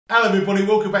Hello everybody,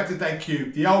 welcome back to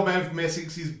Dad³. The old man from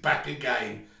Essex is back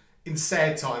again. In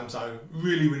sad times though,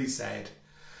 really sad.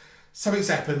 Something's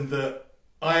happened that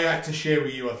I had to share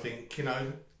with you, I think. You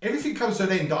know, everything comes to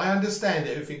an end. I understand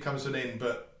that everything comes to an end,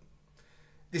 but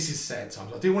this is sad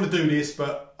times. I didn't want to do this,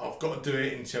 but I've got to do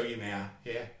it and tell you now,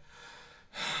 yeah?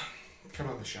 Come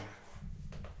on the show.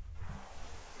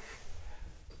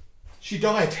 She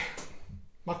died.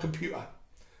 My computer.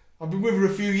 I've been with her a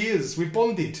few years. We've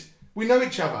bonded. We know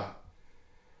each other.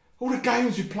 All the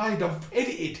games we played, I've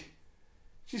edited.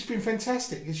 She's been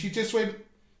fantastic. And she just went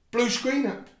blue screen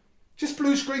up. Just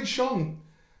blue screen shone.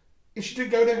 And she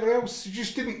didn't go anywhere else.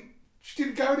 She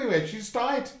didn't go anywhere. She just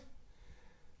died.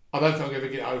 I don't think I'll ever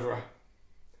get over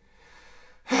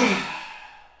her.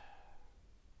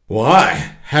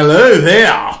 Why, hello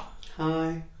there.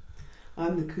 Hi,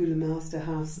 I'm the Cooler Master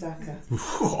Half Stacker.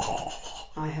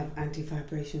 I have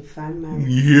anti-vibration fan mount.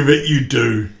 You bet you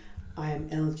do. I am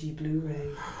LG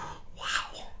Blu-ray.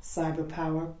 Wow. Cyber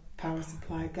power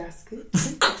supply gasket.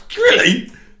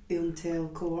 Really?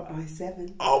 Intel Core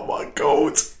i7. Oh my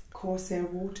god. Corsair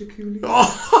water cooling.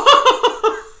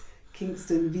 Oh.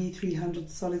 Kingston V300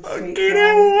 solid state You drive.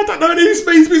 know, I don't know what this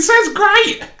means, but it sounds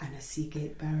great. And a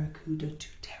Seagate Barracuda 2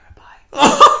 terabytes.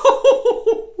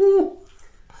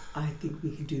 I think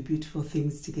we can do beautiful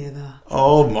things together.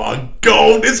 Oh my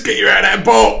god, let's get you out of that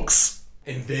box.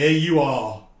 And there you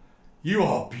are. You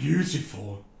are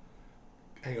beautiful.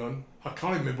 Hang on, I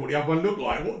can't remember what the other one looked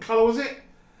like. What colour was it?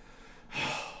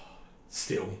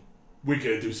 Still, we're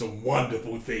going to do some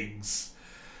wonderful things.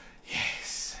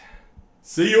 Yes.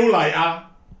 See you later.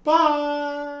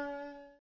 Bye.